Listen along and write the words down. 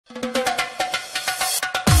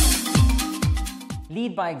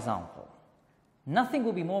Lead by example. Nothing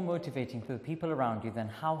will be more motivating to the people around you than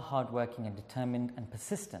how hardworking and determined and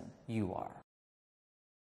persistent you are.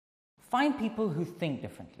 Find people who think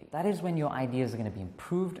differently. That is when your ideas are going to be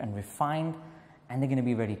improved and refined, and they're going to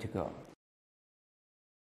be ready to go.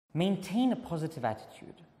 Maintain a positive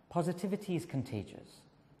attitude. Positivity is contagious.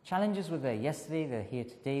 Challenges were there yesterday, they're here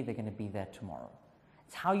today, they're going to be there tomorrow.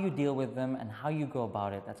 It's how you deal with them and how you go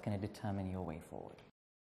about it that's going to determine your way forward.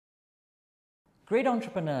 Great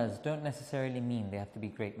entrepreneurs don't necessarily mean they have to be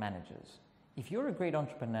great managers. If you're a great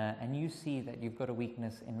entrepreneur and you see that you've got a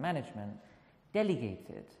weakness in management, delegate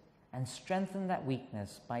it and strengthen that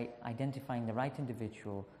weakness by identifying the right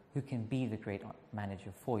individual who can be the great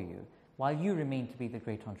manager for you, while you remain to be the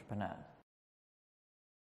great entrepreneur.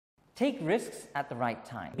 Take risks at the right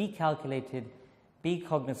time. Be calculated, be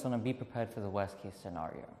cognizant, and be prepared for the worst case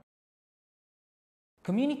scenario.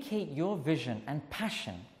 Communicate your vision and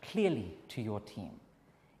passion clearly to your team.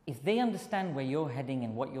 If they understand where you're heading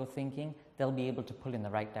and what you're thinking, they'll be able to pull in the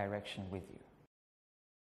right direction with you.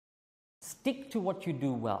 Stick to what you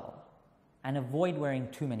do well and avoid wearing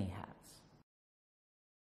too many hats.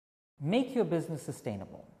 Make your business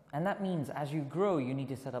sustainable, and that means as you grow, you need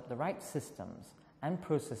to set up the right systems and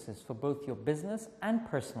processes for both your business and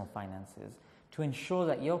personal finances to ensure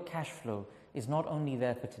that your cash flow is not only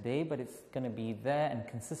there for today, but it's going to be there and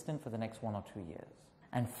consistent for the next 1 or 2 years.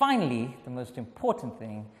 And finally, the most important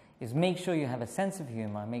thing is make sure you have a sense of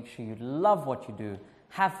humor, make sure you love what you do,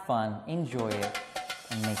 have fun, enjoy it,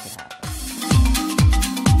 and make it happen.